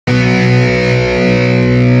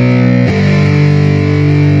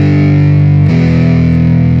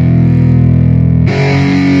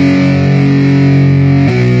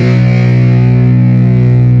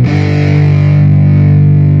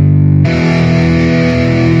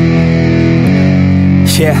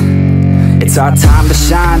Yeah, it's our time to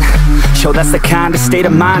shine. Show that's the kind of state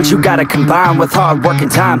of mind you gotta combine with hard work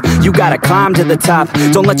and time. You gotta climb to the top.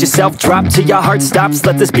 Don't let yourself drop till your heart stops.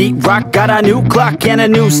 Let this beat rock. Got a new clock and a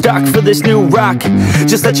new stock for this new rock.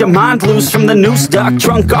 Just let your mind loose from the new stock.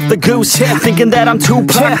 Drunk off the goose, yeah. Thinking that I'm too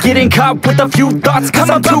pop, yeah. Getting caught with a few thoughts,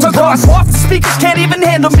 cause I'm too lost. Off the speakers can't even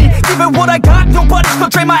handle me. Give it what I got, nobody's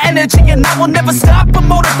gonna drain my energy. And I will never stop, I'm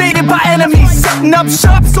motivated by enemies. Setting up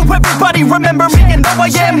shop so everybody remember me. And no, I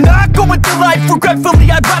am not going through life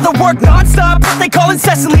regretfully. I'd rather work non-stop, what they call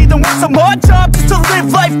incessantly, than work some odd job just to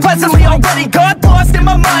live life pleasantly. Already got lost in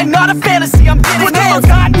my mind, not a fantasy. I'm getting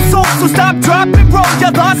ill-gotten souls, so stop, drop, and roll.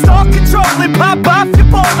 You lost all control and pop off your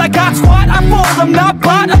ball. I got squat, I fold, I'm not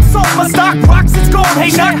bought, I'm sold. My stock rocks, it's gold.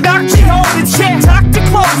 Hey, knock, knock, she holding shit. Talk to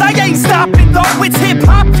close, I ain't stopping though. It's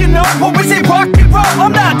hip-hop, you know, or is it rock and roll?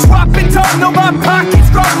 I'm not dropping tone, no, my pocket's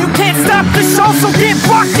grown. You can't stop the show, so get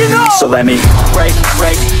rockin' on. So let me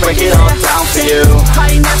break it all down for you.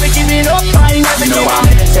 I ain't never giving up, I ain't never giving up.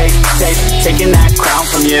 Taking that crown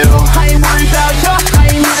from you. I ain't worried about you, I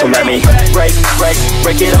ain't never. So let me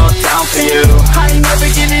break it all down for you. I ain't never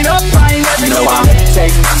giving up, I ain't never giving up.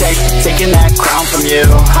 Taking that crown from you.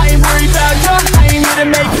 I ain't worried about you, I ain't here to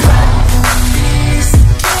make it back.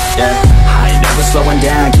 Yeah, I ain't never slowing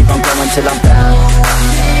down, keep on going till I'm down.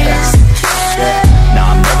 Yeah, no,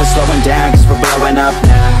 I'm never slowing down, cause we're blowing up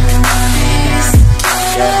now.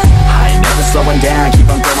 Yeah, I ain't never slowing down, keep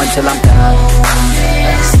on going till I'm down.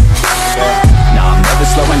 No, I'm never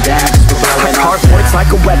slowing down, cause we're blowing up. Hard words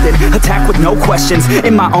like a weapon, attack with no questions.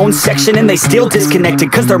 In my own section and they still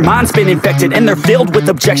disconnected, cause their mind's been infected and they're filled with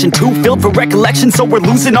objection. Too filled for recollection, so we're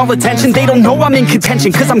losing all attention. They don't know I'm in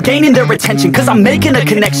contention, cause I'm gaining their attention, cause I'm making a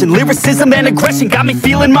connection. Lyricism and aggression got me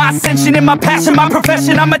feeling my ascension. In my passion, my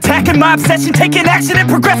profession, I'm attacking my obsession. Taking action and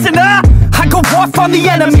progressing, I go off on the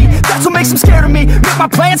enemy, that's what makes them scared of me. Make my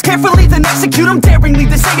plans carefully, then execute them daringly.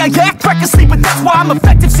 They say I act recklessly, but that's why I'm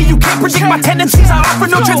effective. See, you can't predict my tendencies, I offer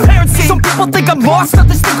no transparency. Some people think I'm lost,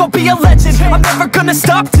 others think I'll be a legend. I'm never gonna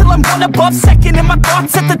stop till I'm one above second. And my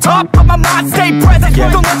thoughts at the top, but my mind stay present.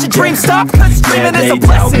 Don't let your dreams stop, cause dreaming is a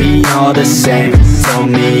blessing. They tell me all the same, told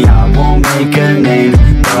me I won't make a name.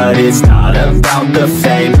 But it's not about the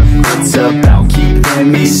fame, it's about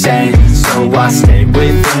keeping me sane. So I stay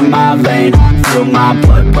within my lane, feel my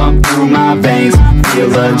blood pump through my veins. Feel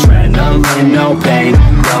adrenaline, no pain,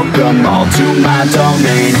 welcome all to my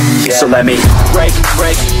domain. Yeah. So let me break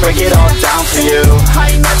it all down for you.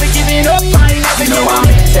 I ain't never giving up, I ain't never giving up. I'm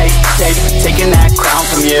taking that crown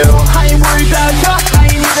from you. I ain't worried about you, I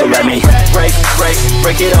ain't never. So let me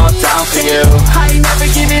break it all down for you. I ain't never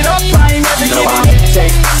giving up, I ain't never giving up. I'm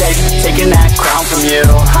taking that crown from you.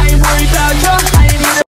 I ain't worried about you.